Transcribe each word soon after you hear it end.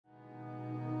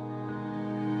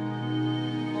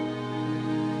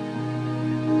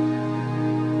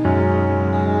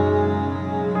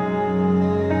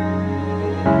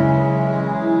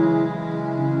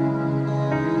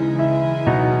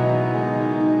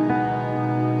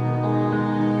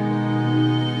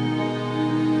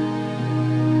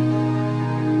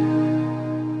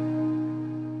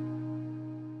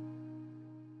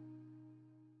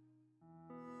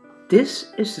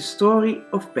This is the story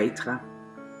of Petra.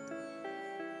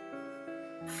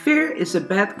 Fear is a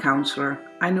bad counselor.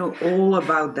 I know all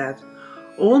about that.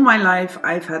 All my life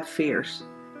I've had fears.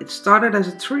 It started as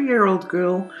a 3-year-old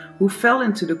girl who fell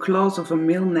into the claws of a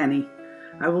male nanny.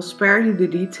 I will spare you the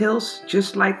details,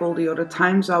 just like all the other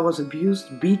times I was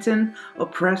abused, beaten,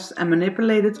 oppressed and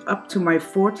manipulated up to my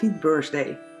 40th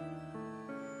birthday.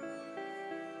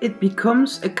 It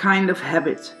becomes a kind of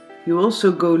habit. You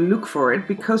also go look for it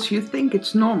because you think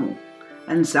it's normal.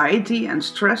 Anxiety and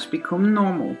stress become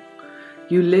normal.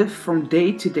 You live from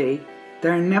day to day.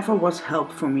 There never was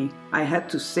help for me. I had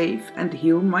to save and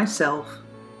heal myself.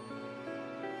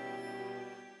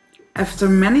 After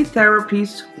many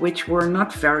therapies, which were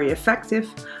not very effective,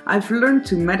 I've learned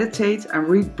to meditate and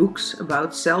read books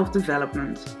about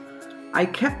self-development. I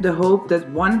kept the hope that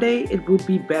one day it would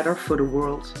be better for the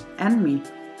world and me.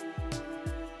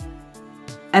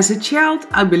 As a child,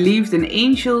 I believed in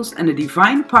angels and the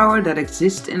divine power that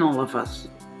exists in all of us.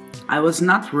 I was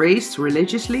not raised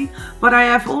religiously, but I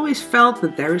have always felt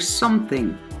that there is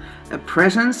something, a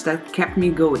presence that kept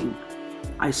me going.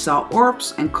 I saw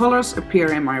orbs and colors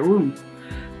appear in my room.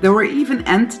 There were even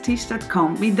entities that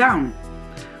calmed me down.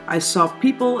 I saw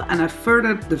people and I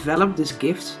further developed this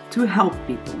gift to help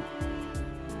people.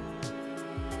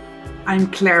 I'm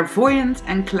clairvoyant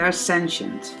and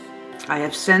clairsentient. I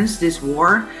have sensed this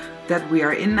war that we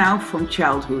are in now from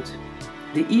childhood.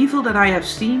 The evil that I have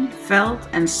seen, felt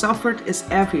and suffered is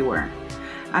everywhere,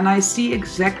 and I see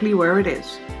exactly where it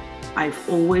is. I've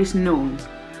always known.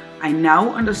 I now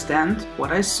understand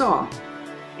what I saw.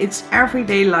 It's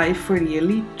everyday life for the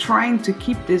elite trying to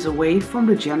keep this away from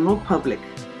the general public.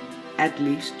 At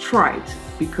least tried,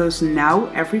 because now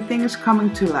everything is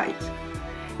coming to light.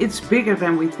 It's bigger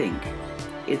than we think.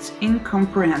 It's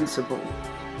incomprehensible.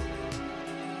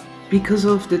 Because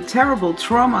of the terrible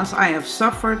traumas I have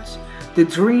suffered, the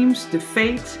dreams, the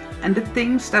fate and the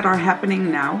things that are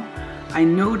happening now, I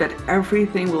know that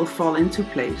everything will fall into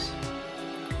place.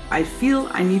 I feel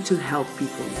I need to help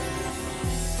people.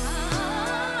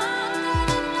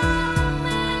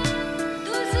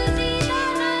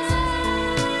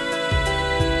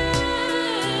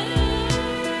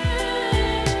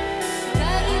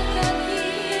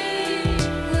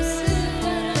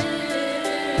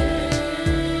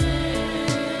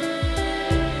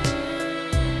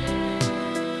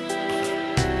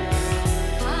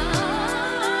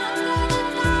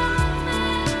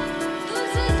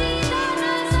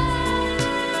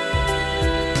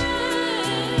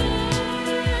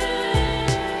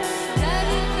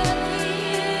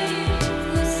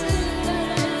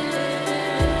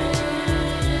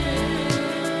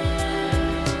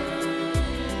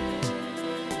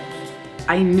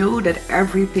 I know that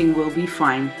everything will be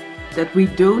fine, that we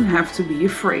don't have to be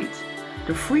afraid.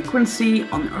 The frequency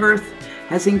on Earth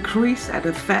has increased at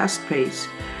a fast pace,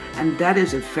 and that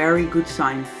is a very good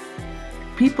sign.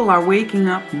 People are waking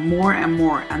up more and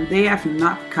more, and they have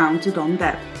not counted on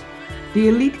that. The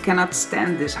elite cannot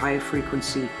stand this high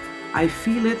frequency. I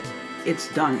feel it, it's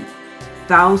done.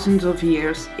 Thousands of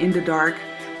years in the dark,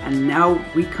 and now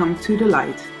we come to the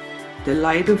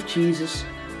light of Jesus,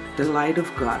 the light of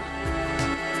God.